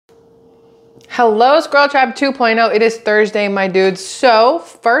Hello, Squirrel Tribe 2.0. It is Thursday, my dudes. So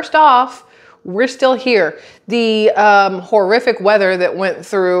first off, we're still here. The horrific weather that went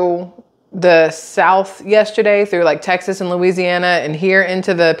through the South yesterday, through like Texas and Louisiana and here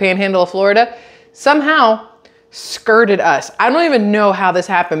into the panhandle of Florida, somehow skirted us. I don't even know how this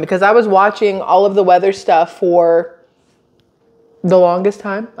happened because I was watching all of the weather stuff for the longest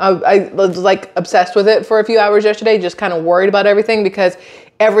time. I was like obsessed with it for a few hours yesterday, just kind of worried about everything because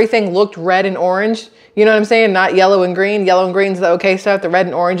everything looked red and orange. You know what I'm saying? Not yellow and green. Yellow and green is the okay stuff. The red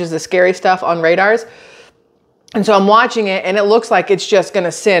and orange is the scary stuff on radars. And so I'm watching it and it looks like it's just going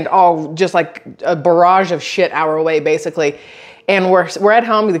to send all just like a barrage of shit our way, basically. And we're at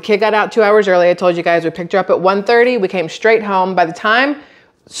home. The kid got out 2 hours early. I told you guys we picked her up at 1:30. We came straight home. By the time,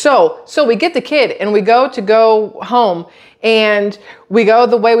 so we get the kid and we go home and we go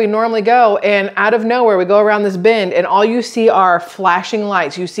the way we normally go. And out of nowhere, we go around this bend and all you see are flashing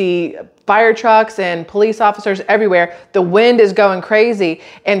lights. You see fire trucks and police officers everywhere. The wind is going crazy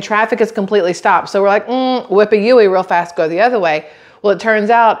and traffic is completely stopped. So we're like, whip a Yui real fast, go the other way. Well, it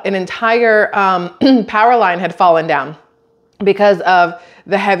turns out an entire power line had fallen down because of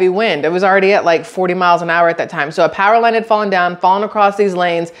the heavy wind. It was already at like 40 miles an hour at that time. So a power line had fallen across these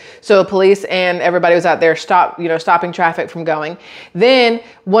lanes. So police and everybody was out there stopping traffic from going. Then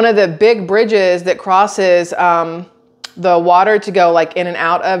one of the big bridges that crosses the water to go like in and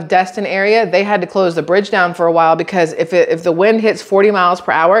out of Destin area, they had to close the bridge down for a while because if the wind hits 40 miles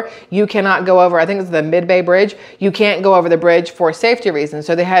per hour, you cannot go over, I think it's the Mid-Bay Bridge. You can't go over the bridge for safety reasons.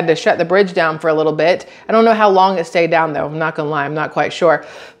 So they had to shut the bridge down for a little bit. I don't know how long it stayed down though. I'm not gonna lie, I'm not quite sure.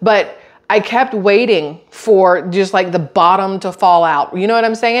 But I kept waiting for just like the bottom to fall out. You know what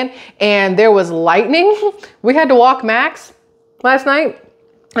I'm saying? And there was lightning. We had to walk Max last night.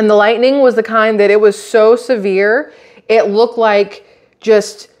 And the lightning was the kind that it was so severe. It looked like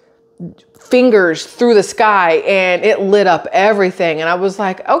just fingers through the sky and it lit up everything. And I was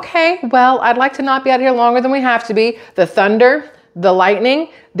like, okay, well, I'd like to not be out here longer than we have to be. The thunder, the lightning,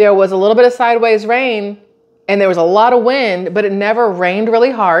 there was a little bit of sideways rain and there was a lot of wind, but it never rained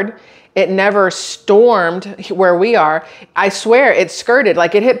really hard. It never stormed where we are. I swear it skirted,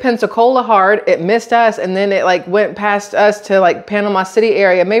 like it hit Pensacola hard. It missed us. And then it like went past us to like Panama City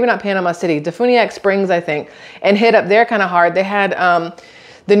area, maybe not Panama City, Defuniak Springs, I think, and hit up there kind of hard. They had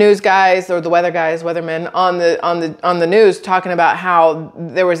the news guys or the weather guys, weathermen on the news talking about how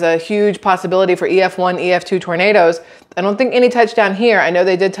there was a huge possibility for EF1, EF2 tornadoes. I don't think any touchdown here. I know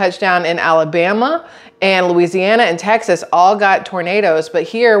they did touchdown in Alabama and Louisiana and Texas all got tornadoes, but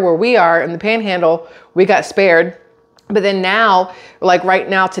here where we are in the panhandle, we got spared. But then now, like right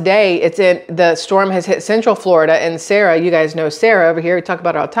now today, the storm has hit Central Florida and Sarah, you guys know Sarah over here, we talk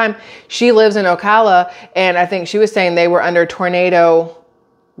about her all the time. She lives in Ocala and I think she was saying they were under tornado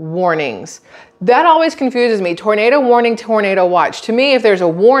warnings. That always confuses me. Tornado warning, tornado watch. To me, if there's a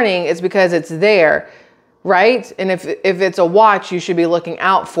warning, it's because it's there, right? And if it's a watch, you should be looking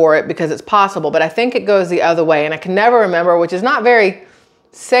out for it because it's possible. But I think it goes the other way and I can never remember, which is not very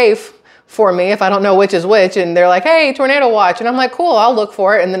safe for me if I don't know which is which. And they're like, hey, tornado watch. And I'm like, cool, I'll look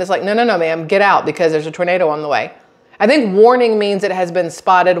for it. And then it's like, no, ma'am, get out because there's a tornado on the way. I think warning means it has been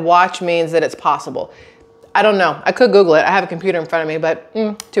spotted. Watch means that it's possible. I don't know. I could Google it. I have a computer in front of me, but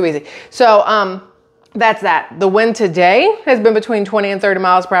too easy. So that's that. The wind today has been between 20 and 30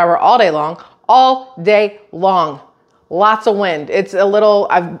 miles per hour all day long. Lots of wind. It's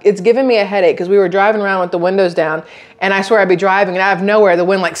it's giving me a headache because we were driving around with the windows down and I swear I'd be driving and out of nowhere, the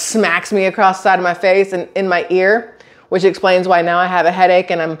wind like smacks me across the side of my face and in my ear, which explains why now I have a headache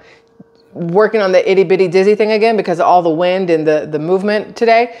and I'm working on the itty bitty dizzy thing again because of all the wind and the movement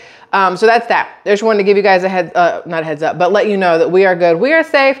today. So that's that. I just wanted to give you guys not a heads up, but let you know that we are good. We are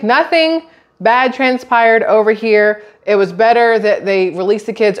safe. Nothing bad transpired over here. It was better that they released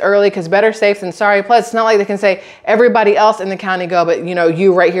the kids early because better safe than sorry. Plus, it's not like they can say everybody else in the county go, but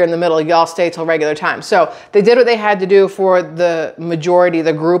you right here in the middle, y'all stay till regular time. So they did what they had to do for the majority,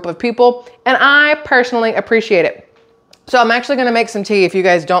 the group of people. And I personally appreciate it. So I'm actually going to make some tea if you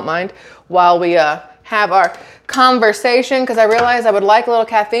guys don't mind while we have our conversation because I realized I would like a little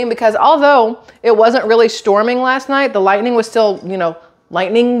caffeine because although it wasn't really storming last night, the lightning was still,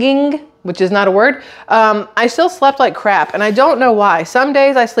 lightninging, which is not a word. I still slept like crap and I don't know why. Some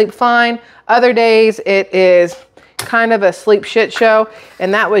days I sleep fine. Other days it is kind of a sleep shit show.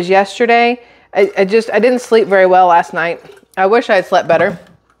 And that was yesterday. I didn't sleep very well last night. I wish I had slept better,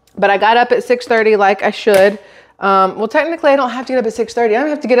 but I got up at 6:30 like I should. Well, technically I don't have to get up at 6:30. I don't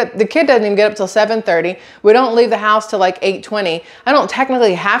have to get up. The kid doesn't even get up till 7:30. We don't leave the house till like 8:20. I don't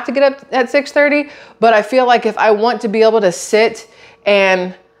technically have to get up at 6:30, but I feel like if I want to be able to sit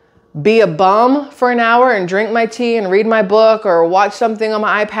and be a bum for an hour and drink my tea and read my book or watch something on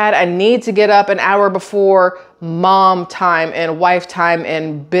my iPad. I need to get up an hour before mom time and wife time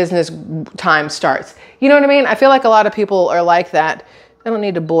and business time starts. You know what I mean? I feel like a lot of people are like that. I don't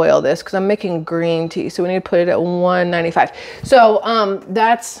need to boil this because I'm making green tea. So we need to put it at 195. So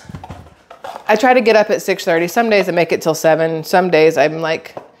I try to get up at 6:30. Some days I make it till 7. Some days I'm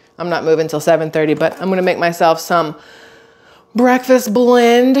not moving till 7:30, but I'm going to make myself some breakfast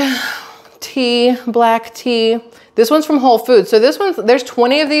blend tea, black tea. This one's from Whole Foods. So this one's, there's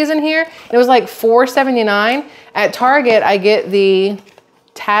 20 of these in here. It was like $4.79. At Target, I get the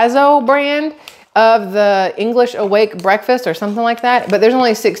Tazo brand of the English Awake breakfast or something like that. But there's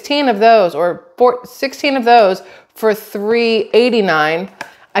only 16 of those or 16 of those for $3.89.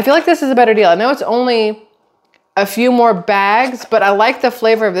 I feel like this is a better deal. I know it's only a few more bags, but I like the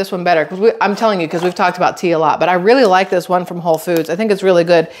flavor of this one better. Because I'm telling you, because we've talked about tea a lot, but I really like this one from Whole Foods. I think it's really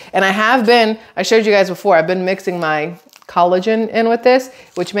good. And I showed you guys before, I've been mixing my collagen in with this,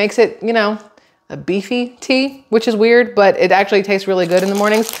 which makes it, you know, a beefy tea, which is weird, but it actually tastes really good in the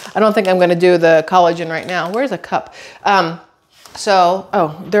mornings. I don't think I'm going to do the collagen right now. Where's a cup? Y'all,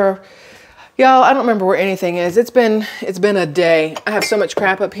 I don't remember where anything is. It's been a day. I have so much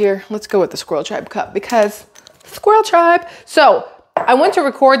crap up here. Let's go with the SquirrelTribe cup because SquirrelTribe. So I went to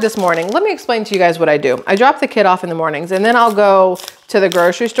record this morning. Let me explain to you guys what I do. I drop the kid off in the mornings and then I'll go to the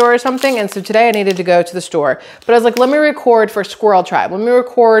grocery store or something. And so today I needed to go to the store, but I was like, let me record for SquirrelTribe. Let me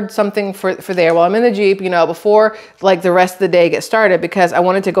record something for there while I'm in the Jeep, you know, before like the rest of the day gets started, because I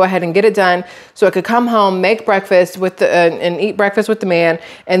wanted to go ahead and get it done so I could come home, make breakfast with and eat breakfast with the man,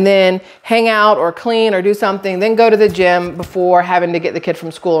 and then hang out or clean or do something, then go to the gym before having to get the kid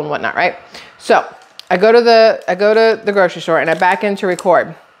from school and whatnot. Right. So I go to the grocery store and I back in to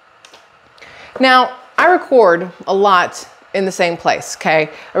record. Now, I record a lot in the same place, okay?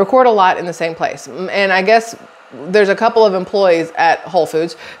 I record a lot in the same place. And I guess there's a couple of employees at Whole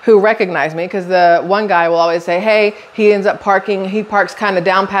Foods who recognize me, because the one guy will always say, hey, he ends up parking, he parks kind of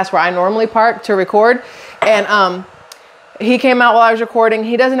down past where I normally park to record. And he came out while I was recording.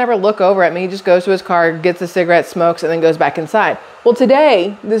 He doesn't ever look over at me. He just goes to his car, gets a cigarette, smokes, and then goes back inside. Well,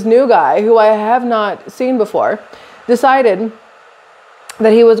 today, this new guy, who I have not seen before, decided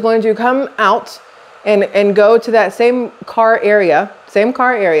that he was going to come out and go to that same car area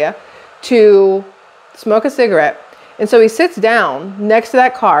to smoke a cigarette. And so he sits down next to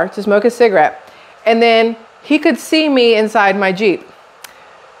that car to smoke a cigarette. And then he could see me inside my Jeep,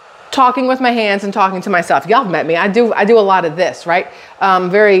 talking with my hands and talking to myself. Y'all have met me. I do a lot of this, right?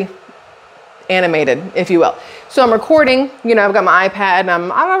 Very animated, if you will. So I'm recording, you know, I've got my iPad and I'm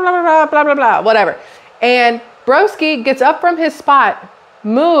blah, blah, blah, blah, blah, blah, whatever. And Broski gets up from his spot,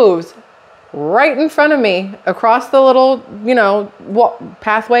 moves right in front of me across the little, you know,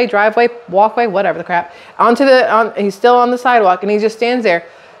 pathway, driveway, walkway, whatever the crap, he's still on the sidewalk, and he just stands there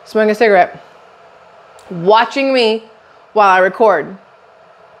smoking a cigarette, watching me while I record.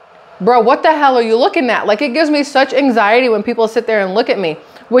 Bro, what the hell are you looking at? Like, it gives me such anxiety when people sit there and look at me,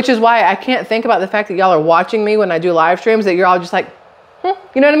 which is why I can't think about the fact that y'all are watching me when I do live streams, that you're all just like,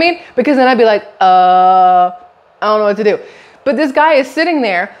 you know what I mean? Because then I'd be like, I don't know what to do. But this guy is sitting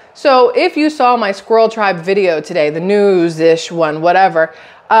there. So if you saw my SquirrelTribe video today, the news-ish one, whatever,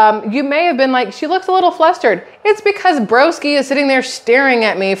 you may have been like, she looks a little flustered. It's because Broski is sitting there staring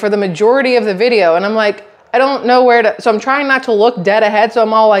at me for the majority of the video. And I'm like, I don't know where to, so I'm trying not to look dead ahead. So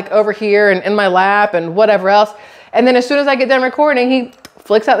I'm all like over here and in my lap and whatever else. And then as soon as I get done recording, he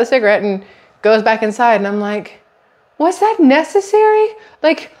flicks out the cigarette and goes back inside. And I'm like, was that necessary?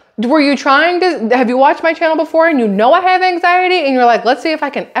 Like, were you trying to, have you watched my channel before and you know I have anxiety and you're like, let's see if I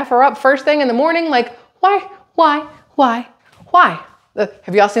can F her up first thing in the morning? Like, why?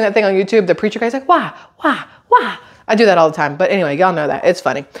 Have y'all seen that thing on YouTube? The preacher guy's like, why? I do that all the time. But anyway, y'all know that. It's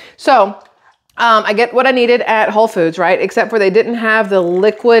funny. So I get what I needed at Whole Foods, right? Except for they didn't have the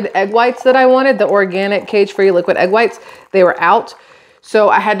liquid egg whites that I wanted, the organic cage-free liquid egg whites. They were out. So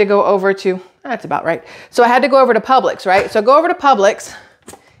I had to go over to, that's about right. So I had to go over to Publix, right? So I go over to Publix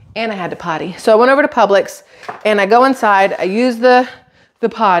and I had to potty. So I went over to Publix and I go inside, I use the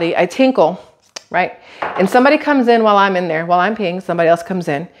potty, I tinkle, right? And somebody comes in while I'm in there, while I'm peeing, somebody else comes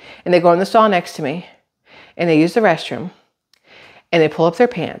in and they go in the stall next to me and they use the restroom and they pull up their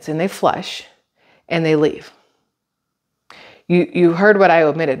pants and they flush and they leave. You heard what I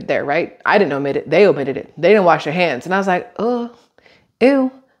omitted there, right? I didn't omit it. They omitted it. They didn't wash their hands. And I was like, oh,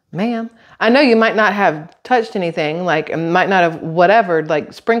 ew, ma'am. I know you might not have touched anything, like, and might not have whatever,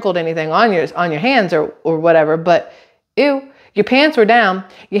 like sprinkled anything on your hands or whatever, but ew, your pants were down.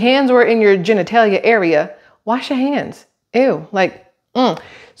 Your hands were in your genitalia area. Wash your hands. Ew, like,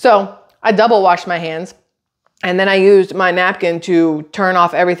 So I double washed my hands. And then I used my napkin to turn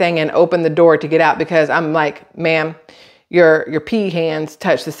off everything and open the door to get out, because I'm like, ma'am, your pee hands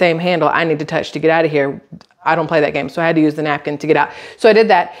touch the same handle I need to touch to get out of here. I don't play that game. So I had to use the napkin to get out. So I did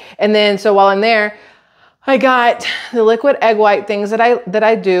that. And then, so while I'm there, I got the liquid egg white things that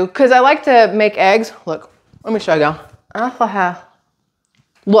I do, because I like to make eggs. Look, let me show you.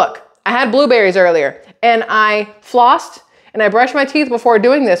 Look, I had blueberries earlier and I flossed and I brushed my teeth before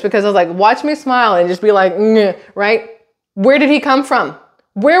doing this, because I was like, watch me smile and just be like, right? Where did he come from?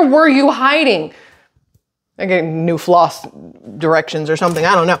 Where were you hiding? I get new floss directions or something.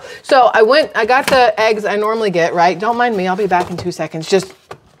 I don't know. So I got the eggs I normally get, right? Don't mind me. I'll be back in 2 seconds. Just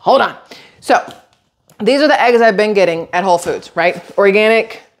hold on. So these are the eggs I've been getting at Whole Foods, right?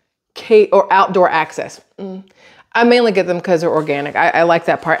 Organic, or outdoor access. I mainly get them because they're organic. I like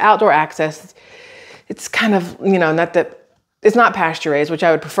that part. Outdoor access, it's kind of, not that, it's not pasture raised, which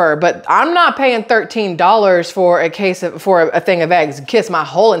I would prefer, but I'm not paying $13 for a thing of eggs. Kiss my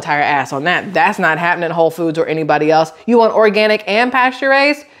whole entire ass on that. That's not happening at Whole Foods or anybody else. You want organic and pasture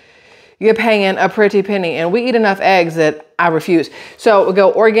raised? You're paying a pretty penny, and we eat enough eggs that I refuse. So we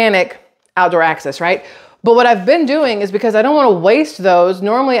go organic, outdoor access, right? But what I've been doing is, because I don't want to waste those.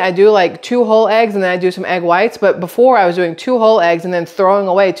 Normally I do like 2 whole eggs and then I do some egg whites. But before I was doing 2 whole eggs and then throwing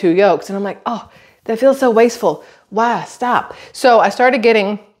away 2 yolks. And I'm like, oh, that feels so wasteful. Why? Stop. So I started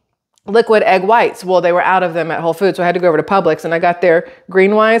getting liquid egg whites. Well, they were out of them at Whole Foods. So I had to go over to Publix and I got their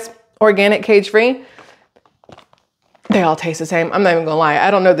Green Wise organic cage free. They all taste the same. I'm not even gonna lie.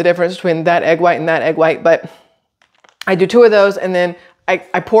 I don't know the difference between that egg white and that egg white, but I do 2 of those and then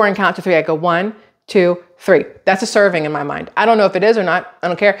I pour and count to 3. I go 1, 2, 3. That's a serving in my mind. I don't know if it is or not. I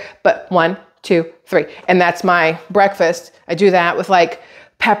don't care. But 1, 2, 3. And that's my breakfast. I do that with like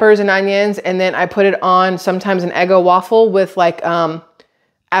peppers and onions. And then I put it on sometimes an Eggo waffle with like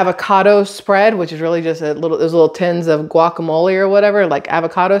avocado spread, which is really just those little tins of guacamole or whatever, like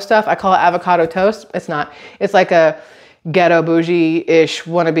avocado stuff. I call it avocado toast. It's not. It's like a ghetto bougie-ish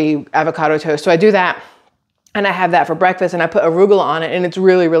wannabe avocado toast. So I do that and I have that for breakfast and I put arugula on it and it's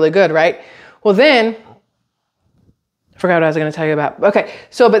really, really good, right? Well, then, I forgot what I was going to tell you about. Okay,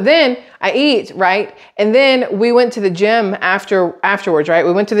 so, but then I eat, right? And then we went to the gym afterwards, right?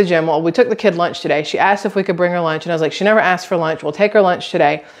 We went to the gym. Well, we took the kid lunch today. She asked if we could bring her lunch. And I was like, she never asked for lunch. We'll take her lunch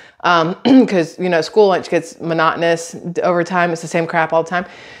today. Because, school lunch gets monotonous over time. It's the same crap all the time.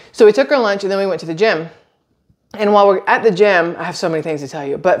 So we took her lunch and then we went to the gym. And while we're at the gym, I have so many things to tell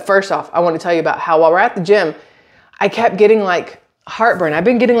you. But first off, I want to tell you about how while we're at the gym, I kept getting like heartburn. I've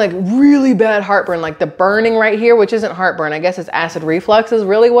been getting like really bad heartburn, like the burning right here, which isn't heartburn. I guess it's acid reflux is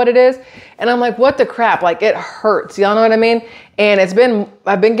really what it is. And I'm like, what the crap? Like it hurts. Y'all know what I mean? And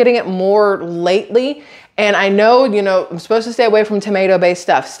I've been getting it more lately. And I know, I'm supposed to stay away from tomato-based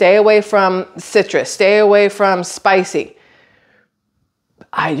stuff. Stay away from citrus. Stay away from spicy.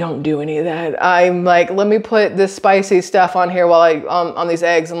 I don't do any of that. I'm like, let me put this spicy stuff on here while on these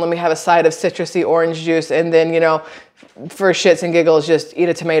eggs and let me have a side of citrusy orange juice. And then, for shits and giggles, just eat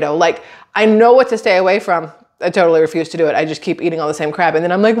a tomato. Like, I know what to stay away from. I totally refuse to do it. I just keep eating all the same crap. And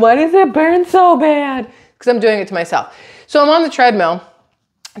then I'm like, why does it burn so bad? Because I'm doing it to myself. So I'm on the treadmill,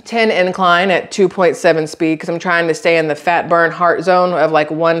 10 incline at 2.7 speed, because I'm trying to stay in the fat burn heart zone of like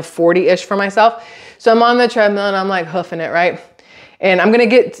 140-ish for myself. So I'm on the treadmill and I'm like hoofing it, right? And I'm gonna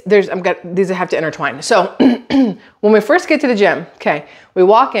get, these have to intertwine. So when we first get to the gym, okay, we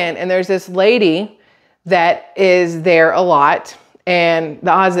walk in and there's this lady that is there a lot. And the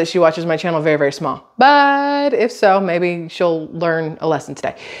odds that she watches my channel are very, very small. But if so, maybe she'll learn a lesson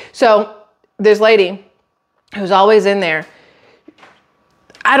today. So this lady who's always in there,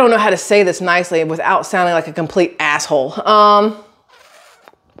 I don't know how to say this nicely without sounding like a complete asshole.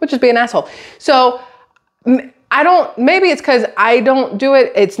 Would just be an asshole. So maybe it's because I don't do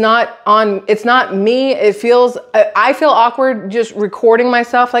it. It's not me. I feel awkward just recording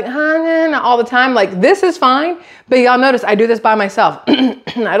myself like all the time. Like this is fine, but y'all notice I do this by myself.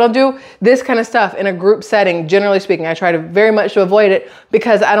 I don't do this kind of stuff in a group setting. Generally speaking, I try to very much to avoid it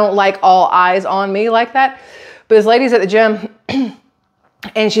because I don't like all eyes on me like that. But this lady's at the gym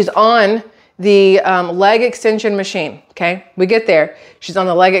and she's on the leg extension machine. Okay. We get there. She's on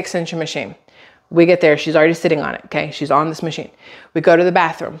the leg extension machine. We get there, she's already sitting on it, okay? She's on this machine. We go to the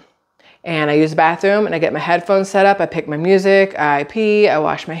bathroom and I use the bathroom and I get my headphones set up. I pick my music, I pee, I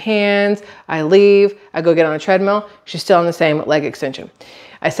wash my hands, I leave, I go get on a treadmill. She's still on the same leg extension.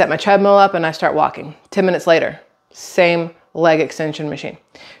 I set my treadmill up and I start walking. 10 minutes later, same leg extension machine.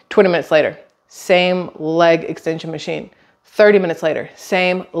 20 minutes later, same leg extension machine. 30 minutes later,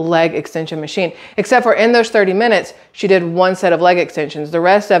 same leg extension machine, except for in those 30 minutes, she did one set of leg extensions. The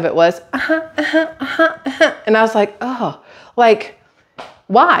rest of it was, and I was like, oh, like,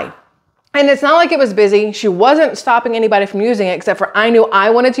 why? And it's not like it was busy. She wasn't stopping anybody from using it, except for I knew I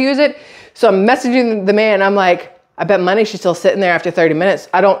wanted to use it. So I'm messaging the man. I'm like, I bet money she's still sitting there after 30 minutes.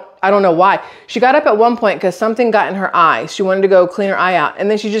 I don't know why. She got up at one point because something got in her eye. She wanted to go clean her eye out. And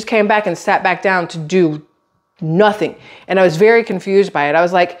then she just came back and sat back down to do nothing. And I was very confused by it. I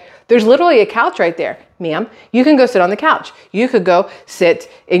was like, there's literally a couch right there, ma'am. You can go sit on the couch. You could go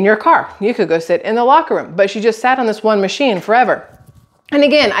sit in your car. You could go sit in the locker room. But she just sat on this one machine forever. And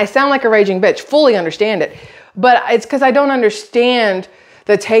again, I sound like a raging bitch, fully understand it. But it's because I don't understand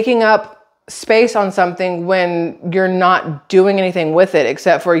the taking up space on something when you're not doing anything with it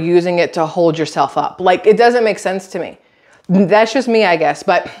except for using it to hold yourself up. Like, it doesn't make sense to me. That's just me, I guess.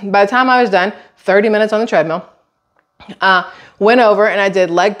 But by the time I was done, 30 minutes on the treadmill, went over and I did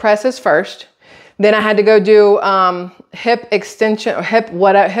leg presses first. Then I had to go do hip extension or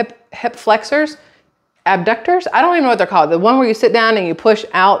hip flexors, abductors. I don't even know what they're called. The one where you sit down and you push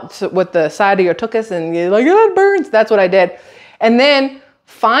out with the side of your tuchus and you're like, oh, it burns. That's what I did. And then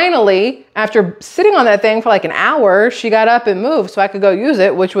finally, after sitting on that thing for like an hour, she got up and moved so I could go use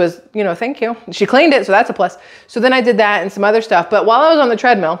it, which was, you know, thank you. She cleaned it, so that's a plus. So then I did that and some other stuff. But while I was on the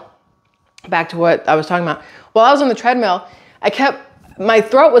treadmill, back to what I was talking about, while I was on the treadmill, my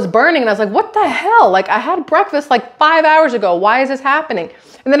throat was burning and I was like, what the hell? Like, I had breakfast like 5 hours ago. Why is this happening?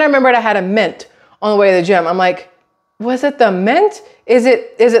 And then I remembered I had a mint on the way to the gym. I'm like, was it the mint? Is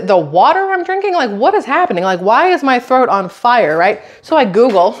it the water I'm drinking? Like, what is happening? Like, why is my throat on fire, right? So I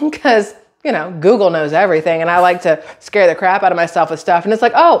Google, because, you know, Google knows everything and I like to scare the crap out of myself with stuff. And it's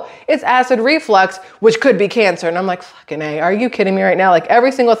like, oh, it's acid reflux, which could be cancer. And I'm like, fucking A, are you kidding me right now? Like,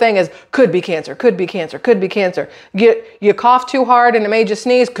 every single thing is could be cancer, could be cancer, could be cancer. You cough too hard and it made you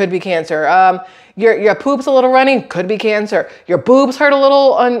sneeze, could be cancer. Your poop's a little runny, could be cancer. Your boobs hurt a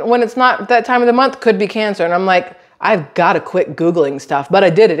little when it's not that time of the month, could be cancer. And I'm like, I've got to quit Googling stuff, but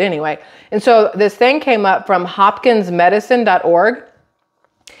I did it anyway. And so this thing came up from hopkinsmedicine.org.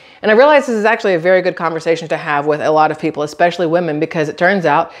 And I realized this is actually a very good conversation to have with a lot of people, especially women, because it turns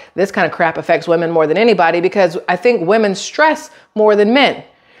out this kind of crap affects women more than anybody, because I think women stress more than men.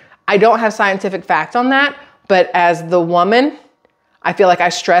 I don't have scientific facts on that, but as the woman, I feel like I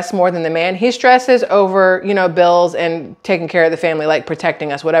stress more than the man. He stresses over, you know, bills and taking care of the family, like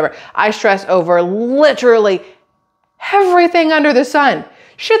protecting us, whatever. I stress over literally everything under the sun.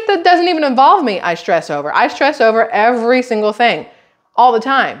 Shit that doesn't even involve me, I stress over. I stress over every single thing all the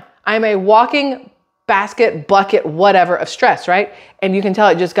time. I'm a walking basket, bucket, whatever of stress, right? And you can tell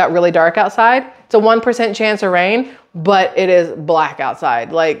it just got really dark outside. It's a 1% chance of rain, but it is black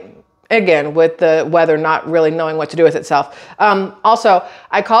outside. Like, again, with the weather not really knowing what to do with itself. Also,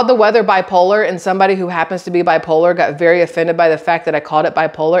 I called the weather bipolar, and somebody who happens to be bipolar got very offended by the fact that I called it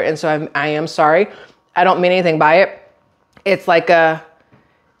bipolar. And so I am sorry. I don't mean anything by it. It's like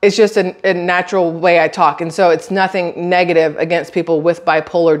it's just a natural way I talk. And so it's nothing negative against people with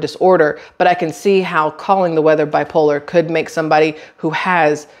bipolar disorder, but I can see how calling the weather bipolar could make somebody who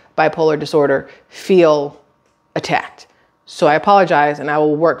has bipolar disorder feel attacked. So I apologize, and I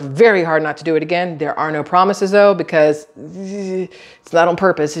will work very hard not to do it again. There are no promises though, because it's not on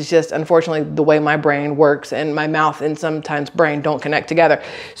purpose. It's just unfortunately the way my brain works, and my mouth and sometimes brain don't connect together.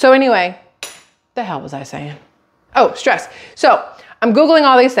 So anyway, the hell was I saying? Oh, stress. So I'm Googling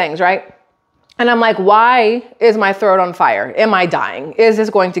all these things, right? And I'm like, why is my throat on fire? Am I dying? Is this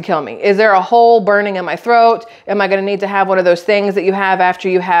going to kill me? Is there a hole burning in my throat? Am I going to need to have one of those things that you have after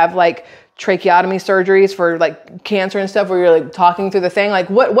you have like tracheotomy surgeries for like cancer and stuff, where you're like talking through the thing? Like,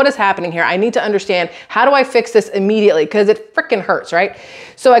 what is happening here? I need to understand, how do I fix this immediately? Because it freaking hurts, right?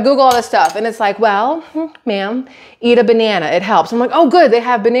 So I Google all this stuff and it's like, well, ma'am, eat a banana. It helps. I'm like, oh good, they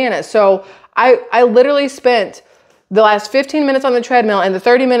have bananas. So I literally spent the last 15 minutes on the treadmill and the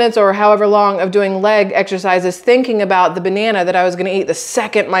 30 minutes or however long of doing leg exercises thinking about the banana that I was going to eat the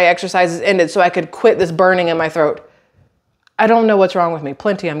second my exercises ended so I could quit this burning in my throat. I don't know what's wrong with me.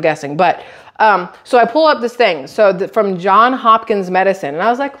 Plenty, I'm guessing. But so I pull up this thing. So from John Hopkins Medicine. And I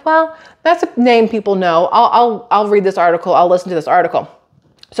was like, well, that's a name people know. I'll read this article. I'll listen to this article.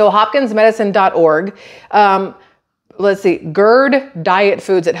 So hopkinsmedicine.org. Let's see. GERD diet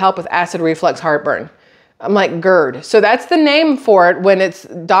foods that help with acid reflux heartburn. I'm like, GERD. So that's the name for it when it's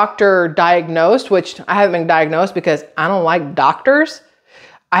doctor diagnosed, which I haven't been diagnosed because I don't like doctors.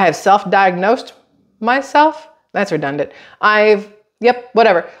 I have self-diagnosed myself. That's redundant.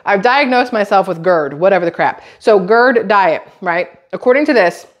 Whatever. I've diagnosed myself with GERD, whatever the crap. So GERD diet, right? According to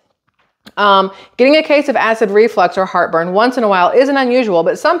this, Getting a case of acid reflux or heartburn once in a while isn't unusual,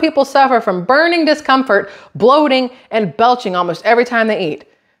 but some people suffer from burning discomfort, bloating, and belching almost every time they eat.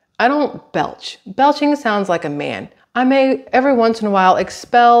 I don't belch. Belching sounds like a man. I may every once in a while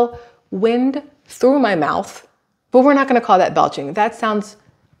expel wind through my mouth, but we're not going to call that belching. That sounds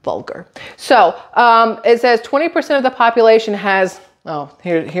vulgar. So it says 20% of the population has, oh,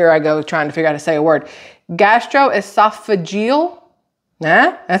 here I go trying to figure out how to say a word. Gastroesophageal.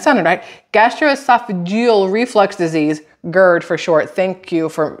 Nah, that sounded right. Gastroesophageal reflux disease, GERD for short. Thank you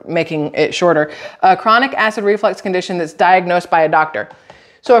for making it shorter. A chronic acid reflux condition that's diagnosed by a doctor.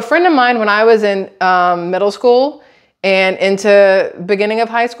 So a friend of mine, when I was in middle school and into beginning of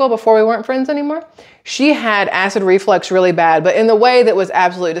high school, before we weren't friends anymore, she had acid reflux really bad, but in the way that was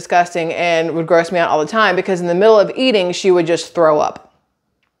absolutely disgusting and would gross me out all the time, because in the middle of eating, she would just throw up.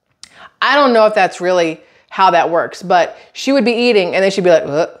 I don't know if that's really how that works, but she would be eating and then she'd be like,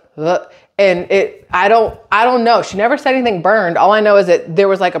 and I don't know. She never said anything burned. All I know is that there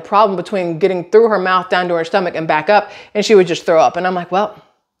was like a problem between getting through her mouth down to her stomach and back up, and she would just throw up. And I'm like, well,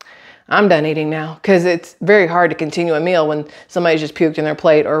 I'm done eating now, because it's very hard to continue a meal when somebody's just puked in their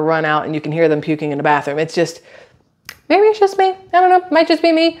plate or run out and you can hear them puking in the bathroom. It's just, maybe it's just me. I don't know. It might just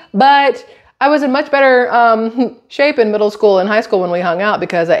be me, but I was in much better shape in middle school and high school when we hung out,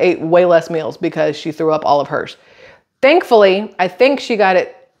 because I ate way less meals because she threw up all of hers. Thankfully, I think she got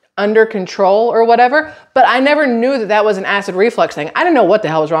it under control or whatever, but I never knew that that was an acid reflux thing. I didn't know what the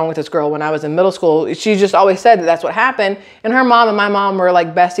hell was wrong with this girl when I was in middle school. She just always said that that's what happened. And her mom and my mom were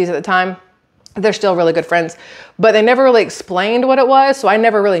like besties at the time. They're still really good friends, but they never really explained what it was. So I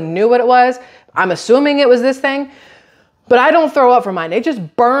never really knew what it was. I'm assuming it was this thing. But I don't throw up from mine. It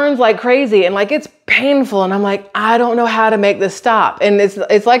just burns like crazy and like it's painful. And I'm like, I don't know how to make this stop. And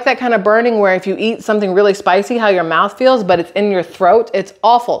it's like that kind of burning where if you eat something really spicy, how your mouth feels, but it's in your throat. It's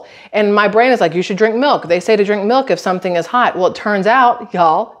awful. And my brain is like, you should drink milk. They say to drink milk if something is hot. Well, it turns out,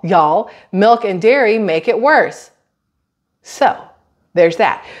 y'all, milk and dairy make it worse. So there's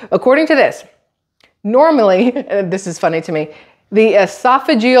that. According to this, normally, and this is funny to me, the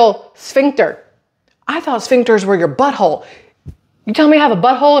esophageal sphincter. I thought sphincters were your butthole. You tell me I have a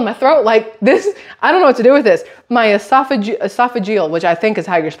butthole in my throat? Like this, I don't know what to do with this. My esophageal, which I think is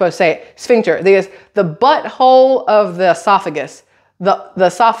how you're supposed to say it, sphincter, the butthole of the esophagus, the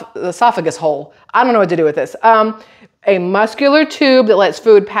esophagus hole. I don't know what to do with this. A muscular tube that lets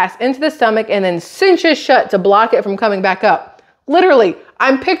food pass into the stomach and then cinches shut to block it from coming back up. Literally,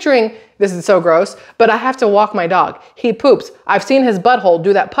 I'm picturing, this is so gross, but I have to walk my dog. He poops. I've seen his butthole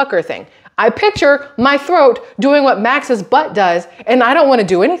do that pucker thing. I picture my throat doing what Max's butt does, and I don't want to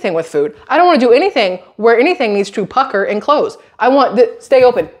do anything with food. I don't want to do anything where anything needs to pucker and close. I want to stay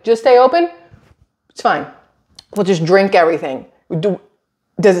open. Just stay open. It's fine. We'll just drink everything.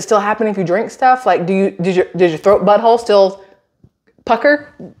 Does it still happen if you drink stuff? Like, does your throat butthole still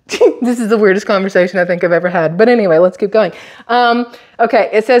pucker? This is the weirdest conversation I think I've ever had. But anyway, let's keep going. Okay,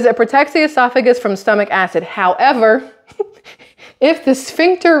 it says it protects the esophagus from stomach acid. However, if the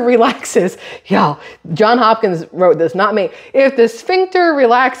sphincter relaxes, y'all, John Hopkins wrote this, not me. If the sphincter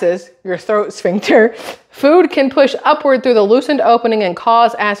relaxes, your throat sphincter, food can push upward through the loosened opening and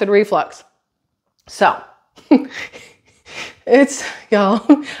cause acid reflux. So, it's, y'all,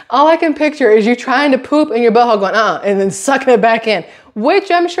 all I can picture is you trying to poop in your butthole going, and then sucking it back in,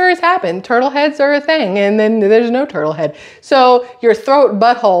 which I'm sure has happened. Turtle heads are a thing, and then there's no turtle head. So your throat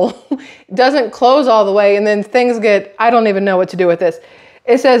butthole doesn't close all the way, and then things get, I don't even know what to do with this.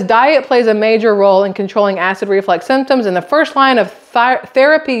 It says diet plays a major role in controlling acid reflux symptoms, and the first line of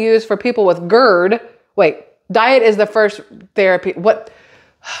therapy used for people with GERD, wait, diet is the first therapy, what?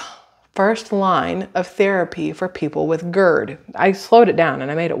 First line of therapy for people with GERD. I slowed it down and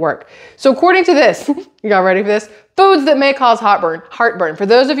I made it work. So according to this, you got ready for this? Foods that may cause heartburn. For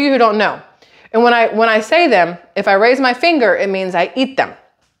those of you who don't know. And when I say them, if I raise my finger, it means I eat them.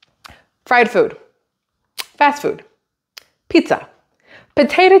 Fried food, fast food, pizza,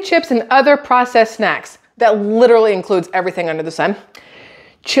 potato chips and other processed snacks. That literally includes everything under the sun.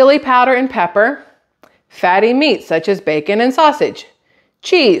 Chili powder and pepper, fatty meats such as bacon and sausage,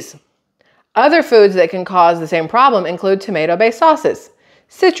 cheese. Other foods that can cause the same problem include tomato-based sauces,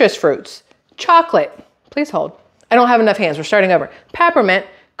 citrus fruits, chocolate. Please hold. I don't have enough hands. We're starting over. Peppermint,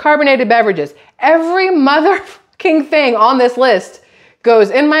 carbonated beverages. Every motherfucking thing on this list goes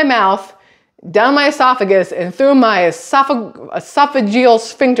in my mouth, down my esophagus, and through my esophageal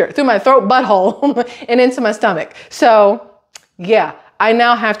sphincter, through my throat butthole, and into my stomach. So, yeah, I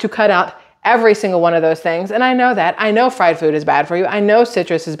now have to cut out every single one of those things. And I know that. I know fried food is bad for you. I know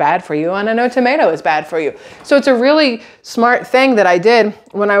citrus is bad for you. And I know tomato is bad for you. So it's a really smart thing that I did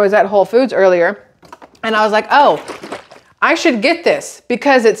when I was at Whole Foods earlier. And I was like, oh, I should get this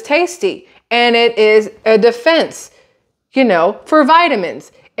because it's tasty. And it is a defense, you know, for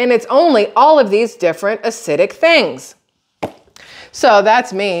vitamins. And it's only all of these different acidic things. So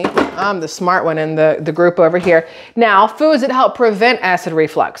that's me. I'm the smart one in the group over here. Now, foods that help prevent acid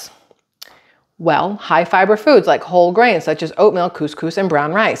reflux. Well, high fiber foods like whole grains such as oatmeal, couscous, and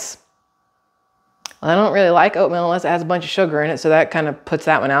brown rice. Well, I don't really like oatmeal unless it has a bunch of sugar in it, so that kind of puts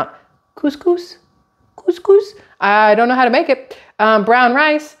that one out. Couscous. I don't know how to make it. Brown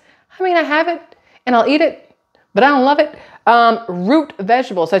rice. I mean, I have it and I'll eat it, but I don't love it. Root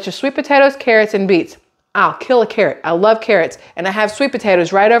vegetables such as sweet potatoes, carrots, and beets. I'll kill a carrot. I love carrots. And I have sweet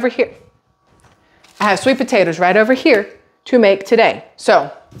potatoes right over here. To make today.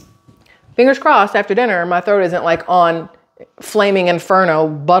 So fingers crossed after dinner, my throat isn't like on flaming inferno,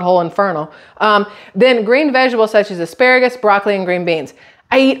 butthole inferno. Then green vegetables such as asparagus, broccoli, and green beans.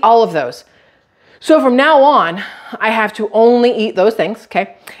 I eat all of those. So from now on, I have to only eat those things,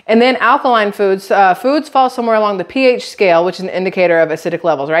 okay? And then alkaline foods. Foods fall somewhere along the pH scale, which is an indicator of acidic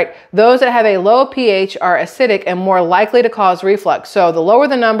levels, right? Those that have a low pH are acidic and more likely to cause reflux. So the lower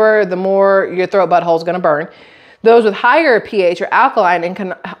the number, the more your throat butthole is gonna burn. Those with higher pH are alkaline and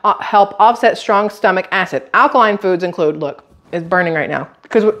can help offset strong stomach acid. Alkaline foods include, look, it's burning right now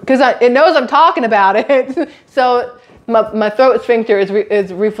because it knows I'm talking about it. So my throat sphincter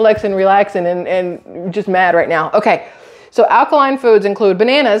is reflexing, relaxing, and just mad right now. Okay, so alkaline foods include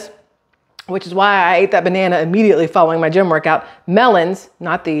bananas, which is why I ate that banana immediately following my gym workout. Melons,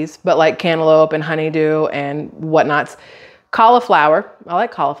 not these, but like cantaloupe and honeydew and whatnots. Cauliflower, I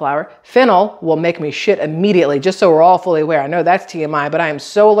like cauliflower. Fennel will make me shit immediately, just so we're all fully aware. I know that's TMI, but I am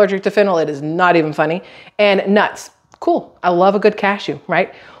so allergic to fennel, it is not even funny. And nuts, cool. I love a good cashew,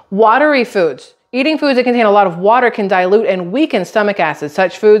 right? Watery foods. Eating foods that contain a lot of water can dilute and weaken stomach acid,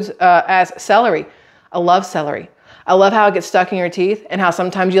 such foods as celery. I love celery. I love how it gets stuck in your teeth and how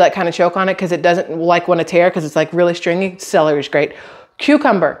sometimes you like kind of choke on it because it doesn't like want to tear because it's like really stringy. Celery is great.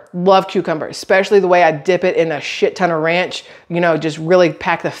 Cucumber, love cucumber, especially the way I dip it in a shit ton of ranch, you know, just really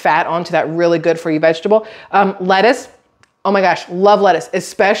pack the fat onto that really good for you vegetable. Lettuce, oh my gosh, love lettuce,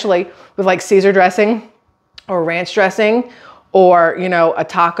 especially with like Caesar dressing or ranch dressing or, you know, a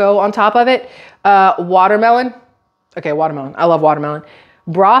taco on top of it. Watermelon. Okay, watermelon. I love watermelon.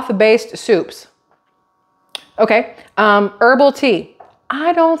 Broth-based soups. Okay. Herbal tea.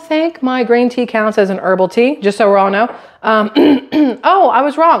 I don't think my green tea counts as an herbal tea, just so we all know. Oh, I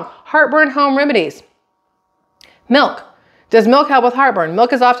was wrong. Heartburn home remedies. Milk. Does milk help with heartburn?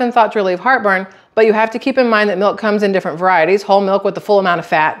 Milk is often thought to relieve heartburn, but you have to keep in mind that milk comes in different varieties. Whole milk with the full amount of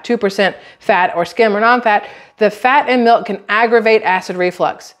fat, 2% fat, or skim or non-fat. The fat in milk can aggravate acid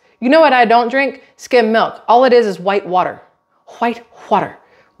reflux. You know what I don't drink? Skim milk. All it is white water. White water.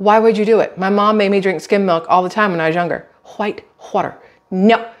 Why would you do it? My mom made me drink skim milk all the time when I was younger. White water.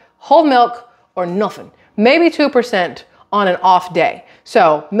 No. Whole milk or nothing. Maybe 2% on an off day.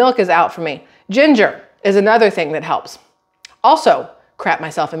 So milk is out for me. Ginger is another thing that helps. Also, crap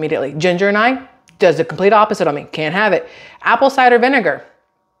myself immediately. Ginger and I does the complete opposite on me. Can't have it. Apple cider vinegar.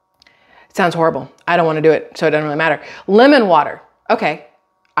 It sounds horrible. I don't want to do it, so it doesn't really matter. Lemon water. Okay.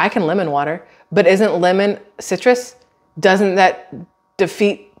 I can lemon water, but isn't lemon citrus? Doesn't that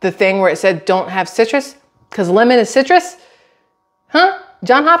defeat the thing where it said don't have citrus? Because lemon is citrus? Huh?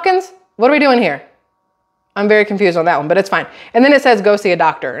 John Hopkins? What are we doing here? I'm very confused on that one, but it's fine. And then it says go see a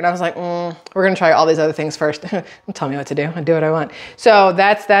doctor. And I was like, we're going to try all these other things first. Don't tell me what to do. I do what I want. So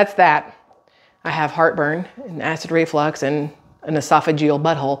that's that. I have heartburn and acid reflux and an esophageal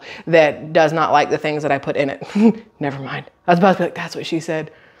butthole that does not like the things that I put in it. Never mind. I was about to be like, that's what she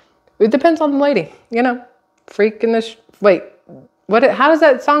said. It depends on the lady, you know, freak in the, wait, how does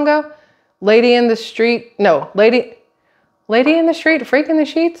that song go? Lady in the street. No, lady in the street, freak in the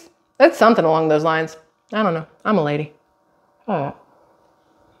sheets. That's something along those lines. I don't know. I'm a lady. Oh.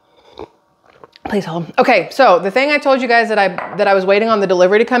 Please hold. Okay, so the thing I told you guys that I was waiting on the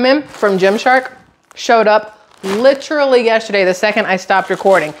delivery to come in from Gymshark showed up literally yesterday, the second I stopped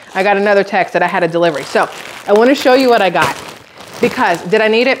recording. I got another text that I had a delivery. So I want to show you what I got because did I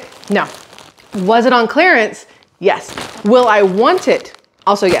need it? No. Was it on clearance? Yes. Will I want it?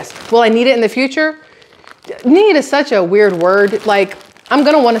 Also yes. Will I need it in the future? Need is such a weird word. Like I'm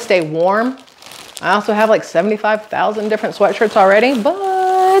going to want to stay warm. I also have like 75,000 different sweatshirts already,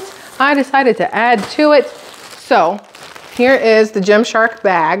 but I decided to add to it. So here is the Gymshark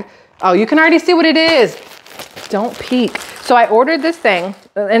bag. Oh, you can already see what it is. Don't peek. So I ordered this thing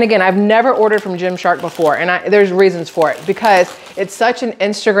and again, I've never ordered from Gymshark before, and there's reasons for it, because it's such an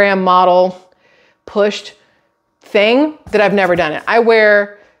Instagram model pushed thing that I've never done it. I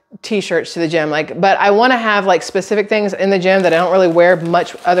wear t-shirts to the gym, but I want to have like specific things in the gym that I don't really wear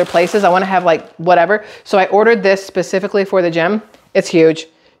much other places. I want to have like whatever. So I ordered this specifically for the gym. It's huge,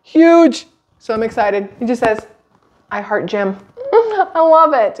 huge. So I'm excited. It just says, I heart gym. I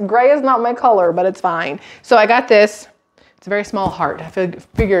love it. Gray is not my color, but it's fine. So I got this. It's a very small heart. I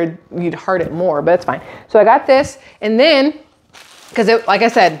figured you'd heart it more, but it's fine. So I got this, and then, because like I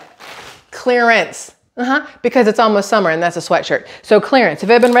said, clearance. Because it's almost summer, and that's a sweatshirt. So clearance. If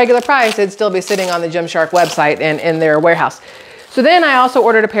it had been regular price, it'd still be sitting on the Gymshark website and in their warehouse. So then I also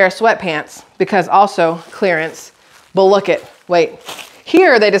ordered a pair of sweatpants, because also clearance. But look it, wait.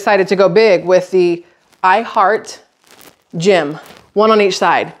 Here they decided to go big with the I Heart Gym, one on each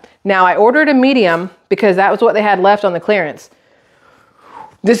side. Now I ordered a medium because that was what they had left on the clearance.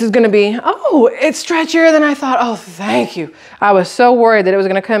 This is gonna be, oh, it's stretchier than I thought. Oh, thank you. I was so worried that it was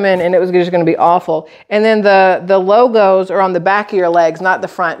gonna come in and it was just gonna be awful. And then the logos are on the back of your legs, not the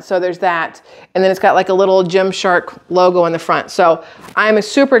front. So there's that. And then it's got like a little Gymshark logo in the front. So I'm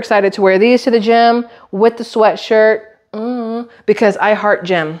super excited to wear these to the gym with the sweatshirt because I heart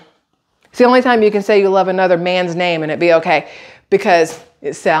gym. It's the only time you can say you love another man's name and it be okay, because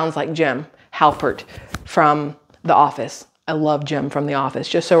it sounds like Jim Halpert from The Office. I love Jim from The Office,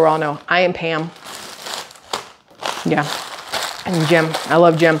 just so we all know. I am Pam. Yeah, and Jim. I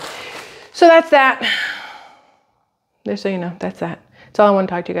love Jim. So that's that. Just so you know, that's that. That's all I want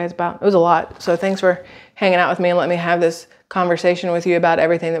to talk to you guys about. It was a lot. So thanks for hanging out with me and letting me have this conversation with you about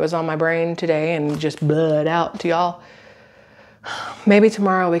everything that was on my brain today and just blurt out to y'all. Maybe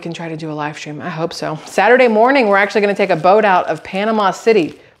tomorrow we can try to do a live stream. I hope so. Saturday morning, we're actually going to take a boat out of Panama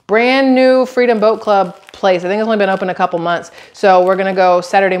City. Brand new Freedom Boat Club place. I think it's only been open a couple months. So we're going to go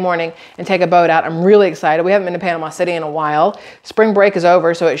Saturday morning and take a boat out. I'm really excited. We haven't been to Panama City in a while. Spring break is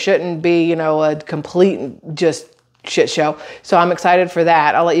over, so it shouldn't be, you know, a complete just shit show. So I'm excited for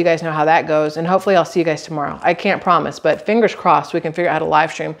that. I'll let you guys know how that goes. And hopefully I'll see you guys tomorrow. I can't promise, but fingers crossed we can figure out how to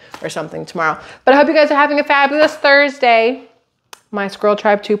live stream or something tomorrow. But I hope you guys are having a fabulous Thursday. My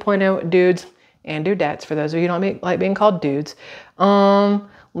SquirrelTribe 2.0 dudes and dudettes, for those of you who don't like being called dudes.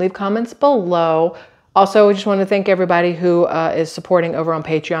 Leave comments below. Also, I just want to thank everybody who is supporting over on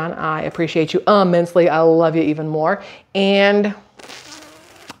Patreon. I appreciate you immensely. I love you even more. And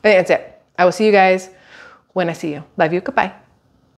that's it. I will see you guys when I see you. Love you. Goodbye.